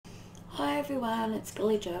Hi everyone, it's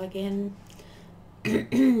Billy Joe again.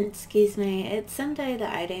 Excuse me, it's Sunday the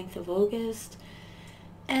 18th of August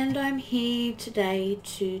and I'm here today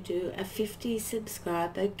to do a 50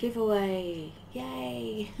 subscriber giveaway.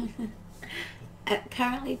 Yay!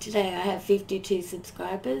 Currently today I have 52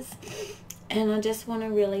 subscribers and I just want to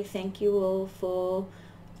really thank you all for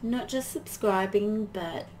not just subscribing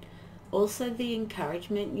but also the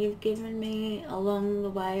encouragement you've given me along the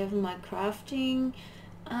way of my crafting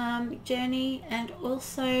journey, and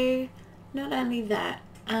also not only that,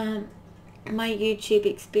 my YouTube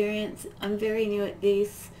experience. I'm very new at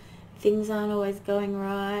this. Things aren't always going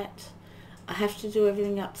right. I have to do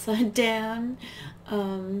everything upside down,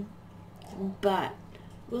 but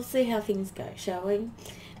we'll see how things go, shall we?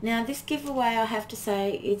 Now this giveaway, I have to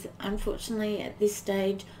say, is unfortunately at this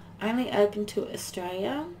stage only open to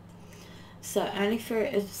Australia, so only for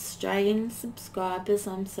Australian subscribers.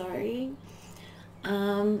 I'm sorry.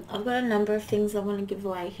 I've got a number of things I want to give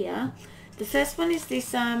away here. The first one is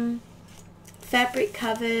this fabric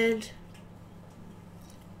covered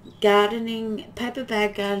gardening paper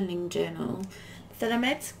bag gardening journal that I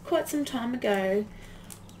made quite some time ago,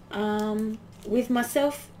 with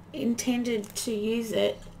myself intended to use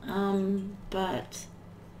it, but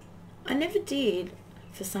I never did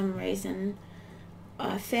for some reason.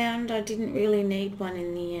 I found I didn't really need one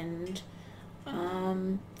in the end.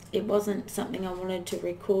 It wasn't something I wanted to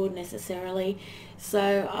record necessarily,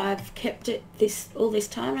 so I've kept it all this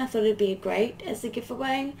time. I thought it'd be great as a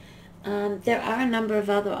giveaway. There are a number of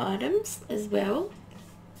other items as well.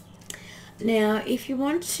 Now if you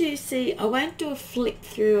want to see, I won't do a flip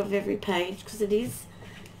through of every page because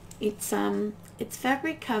it's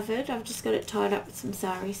fabric covered. I've just got it tied up with some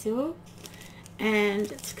sari silk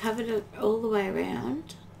and it's covered all the way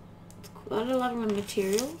around. It's quite a lot of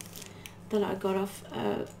material that I got off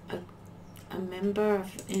a member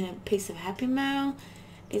in a piece of Happy Mail.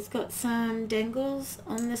 It's got some dangles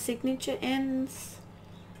on the signature ends,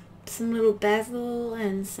 some little basil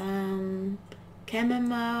and some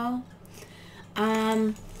chamomile.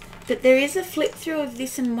 But there is a flip through of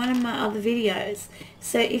this in one of my other videos,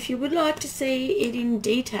 so if you would like to see it in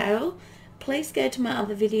detail, please go to my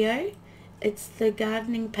other video. It's the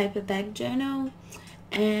gardening paper bag journal,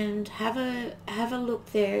 and have a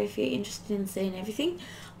look there if you're interested in seeing everything.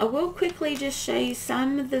 I will quickly just show you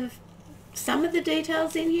some of the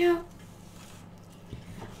details in here.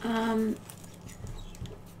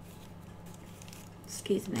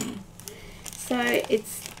 Excuse me. So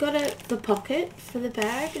it's got the pocket for the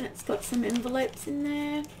bag, and it's got some envelopes in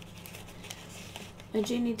there, a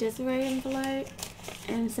Junie Desiree envelope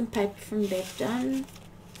and some paper from Bev Dunn.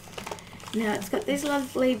 Now it's got these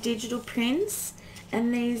lovely digital prints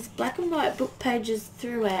and these black and white book pages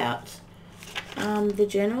throughout the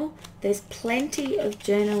journal. There's plenty of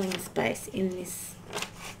journaling space in this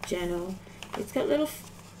journal. It's got little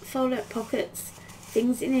fold-out pockets,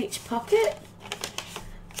 things in each pocket,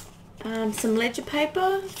 some ledger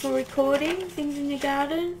paper for recording things in your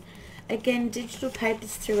garden. Again, digital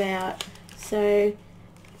papers throughout. So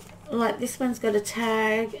like this one's got a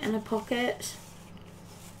tag and a pocket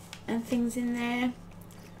and things in there.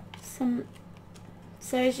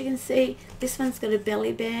 So as you can see, this one's got a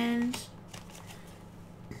belly band.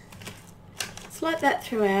 It's like that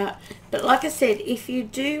throughout. But like I said, if you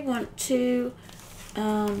do want to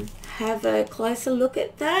have a closer look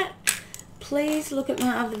at that, please look at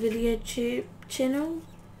my other YouTube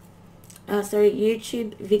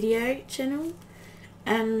video channel,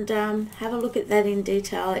 and have a look at that in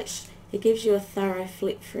detail. It gives you a thorough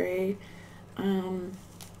flip through.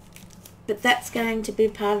 But that's going to be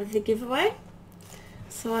part of the giveaway,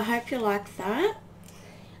 so I hope you like that.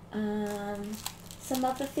 Some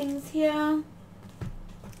other things here.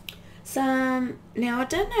 Now I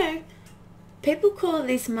don't know, people call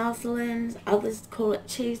these muslins, others call it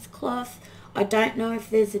cheesecloth. I don't know if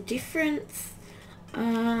there's a difference, but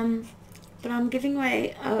I'm giving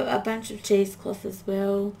away a bunch of cheesecloth as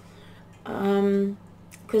well,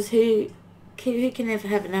 because who can ever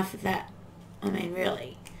have enough of that? I mean,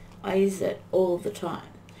 really, I use it all the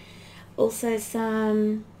time. Also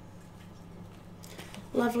some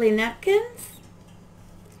lovely napkins.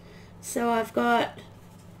 So I've got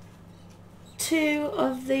two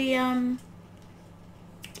of the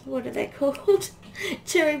what are they called?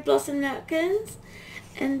 Cherry blossom napkins,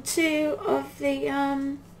 and two of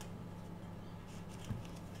the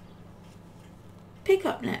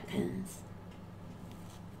peacock napkins.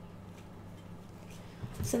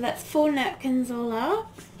 So that's 4 napkins all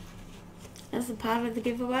up as a part of the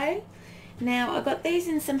giveaway. Now I got these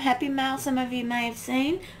in some Happy Mail, some of you may have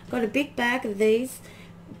seen. Got a big bag of these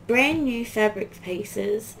brand new fabric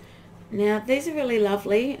pieces Now these are really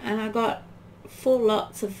lovely, and I got 4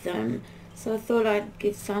 lots of them, so I thought I'd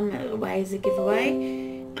give some away as a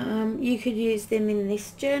giveaway. You could use them in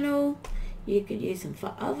this journal, you could use them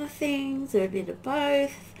for other things, or a bit of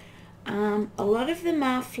both. A lot of them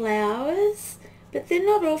are flowers, but they're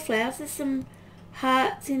not all flowers. There's some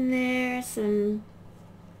hearts in there, some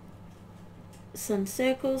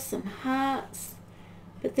circles, some hearts,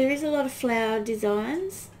 but there is a lot of flower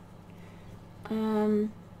designs. I'll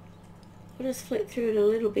just flip through it a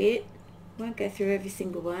little bit. Won't go through every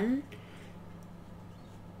single one.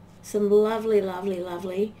 Some lovely, lovely,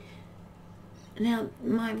 lovely. Now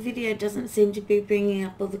my video doesn't seem to be bringing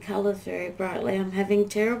up all the colours very brightly. I'm having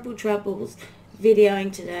terrible troubles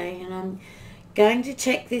videoing today, and I'm going to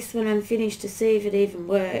check this when I'm finished to see if it even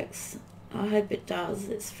works. I hope it does.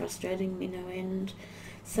 It's frustrating me no end.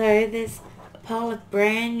 So there's a pile of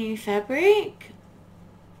brand new fabric.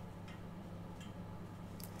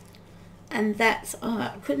 And that's,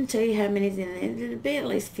 I couldn't tell you how many's in there. There'd be at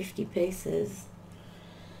least 50 pieces.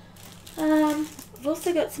 I've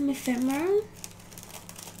also got some ephemera.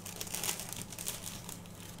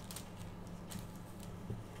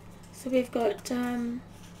 So we've got, oh,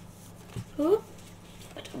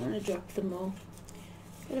 I don't want to drop them all.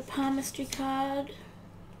 Got a palmistry card.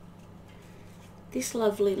 This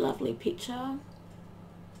lovely, lovely picture.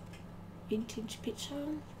 Vintage picture.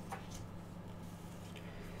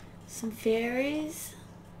 Some fairies.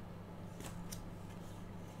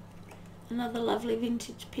 Another lovely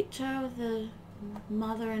vintage picture of the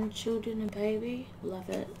mother and children and baby. Love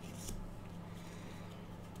it.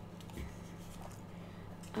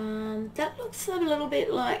 That looks a little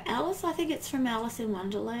bit like Alice. I think it's from Alice in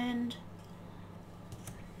Wonderland.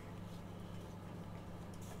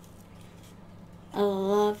 A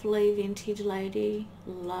lovely vintage lady.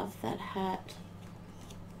 Love that hat.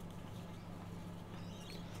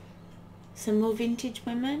 Some more vintage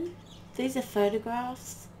women. These are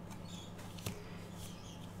photographs.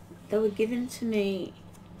 They were given to me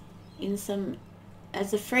in some,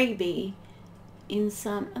 as a freebie, in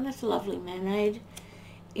some, and that's a lovely mermaid,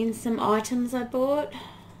 in some items I bought.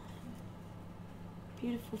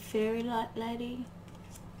 Beautiful fairy light lady.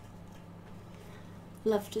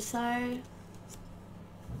 Love to sew.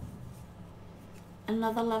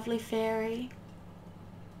 Another lovely fairy.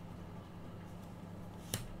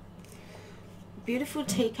 Beautiful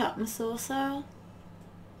teacup and saucer.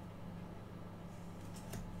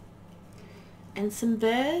 And some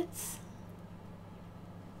birds.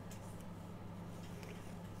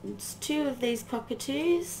 It's 2 of these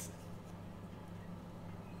cockatoos.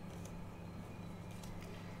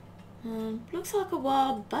 Looks like a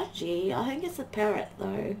wild budgie. I think it's a parrot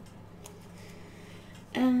though.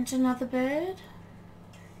 And another bird.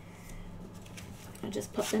 I'll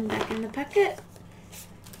just pop them back in the packet.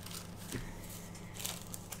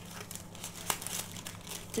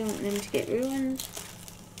 Don't want them to get ruined.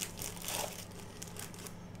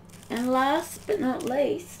 And last but not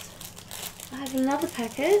least, I have another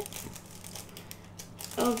packet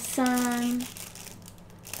of some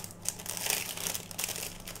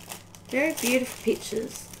very beautiful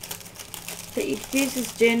pictures that you could use as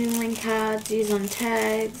journaling cards, use on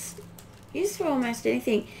tags, use for almost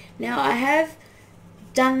anything. Now I have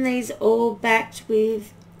done these all backed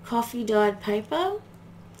with coffee dyed paper.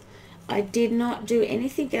 I did not do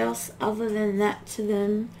anything else other than that to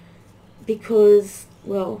them because,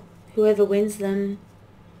 well, whoever wins them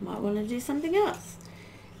might want to do something else.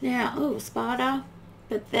 Now, oh, spider,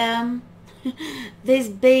 but there's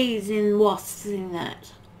bees and wasps in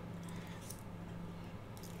that.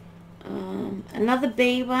 Another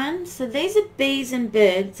bee one. So these are bees and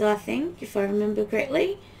birds, I think, if I remember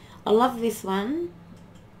correctly. I love this one.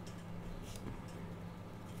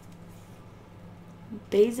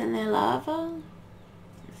 Bees and their larvae.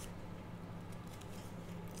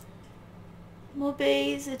 More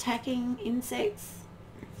bees attacking insects.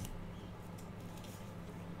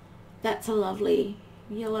 That's a lovely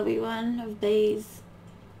yellowy one of bees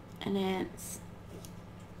and ants.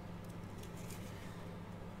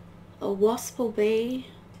 A wasp or bee.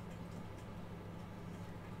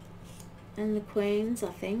 And the queens, I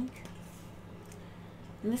think.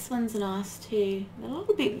 And this one's nice too. They're a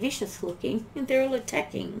little bit vicious looking. They're all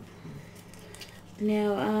attacking.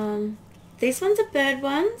 Now, these ones are bird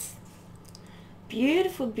ones.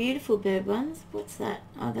 Beautiful, beautiful bird ones. What's that?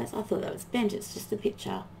 Oh, I thought that was bent. It's just a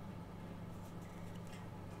picture.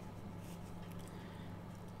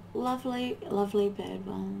 Lovely, lovely bird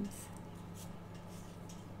ones.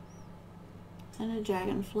 And a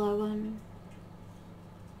dragonfly one.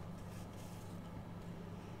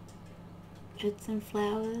 Birds and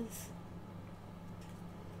flowers.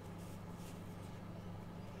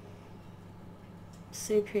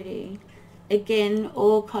 So pretty. Again,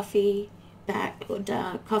 all coffee back or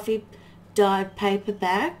coffee dyed paper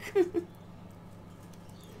back.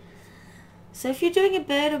 So if you're doing a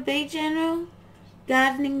bird or bee journal,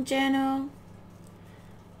 gardening journal,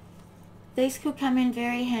 these could come in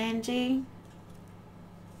very handy.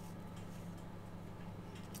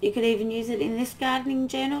 You could even use it in this gardening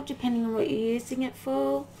journal depending on what you're using it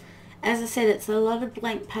for. As I said, it's a lot of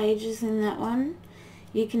blank pages in that one.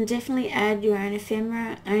 You can definitely add your own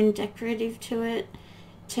ephemera, own decorative to it,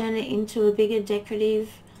 turn it into a bigger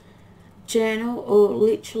decorative journal, or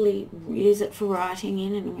literally use it for writing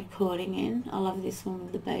in and recording in. I love this one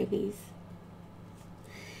with the babies.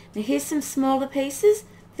 Now here's some smaller pieces.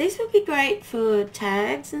 These would be great for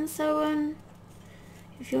tags and so on,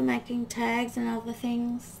 if you're making tags and other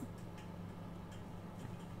things.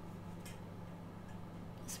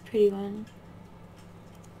 It's a pretty one.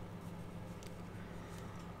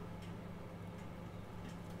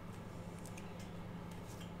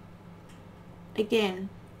 Again,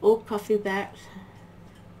 all coffee back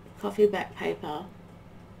paper.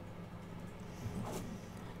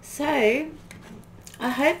 So I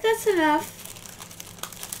hope that's enough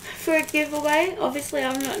for a giveaway. Obviously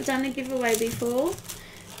I've not done a giveaway before.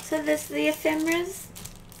 So there's the ephemeras,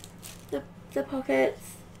 the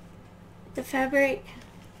pockets, the fabric,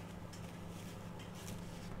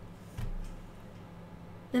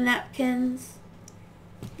 the napkins,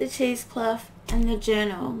 the cheesecloth, and the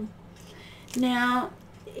journal. Now,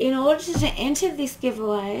 in order to enter this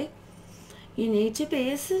giveaway, you need to be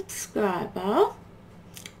a subscriber,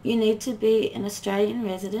 you need to be an Australian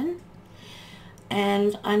resident,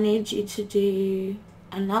 and I need you to do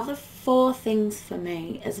another 4 things for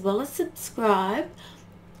me. As well as subscribe,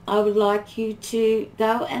 I would like you to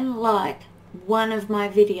go and like one of my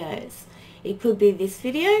videos. It could be this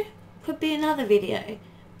video, could be another video,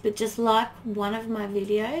 but just like one of my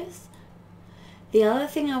videos. The other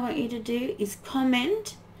thing I want you to do is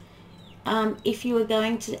comment if you are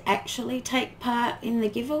going to actually take part in the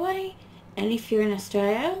giveaway, and if you're in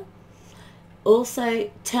Australia.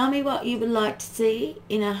 Also, tell me what you would like to see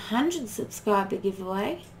in a 100 subscriber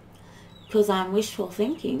giveaway, because I'm wishful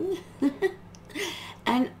thinking.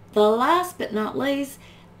 And the last but not least,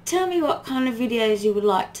 tell me what kind of videos you would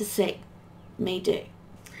like to see me do.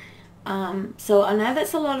 So I know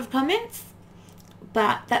that's a lot of comments,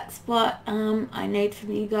 but that's what I need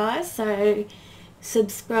from you guys. So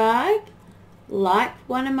subscribe, like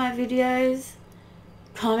one of my videos,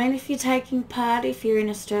 comment if you're taking part, if you're in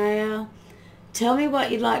Australia, tell me what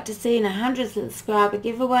you'd like to see in a 100 subscriber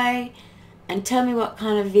giveaway, and tell me what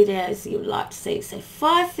kind of videos you would like to see. So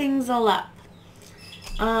 5 things all up.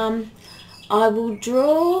 I will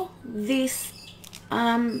draw this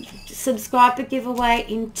subscriber giveaway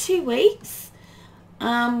in 2 weeks.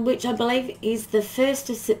 Which I believe is the 1st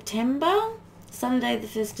of September, Sunday the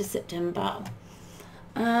 1st of September.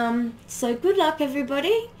 So good luck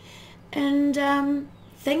everybody, and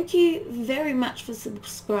thank you very much for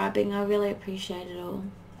subscribing. I really appreciate it all.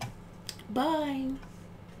 Bye.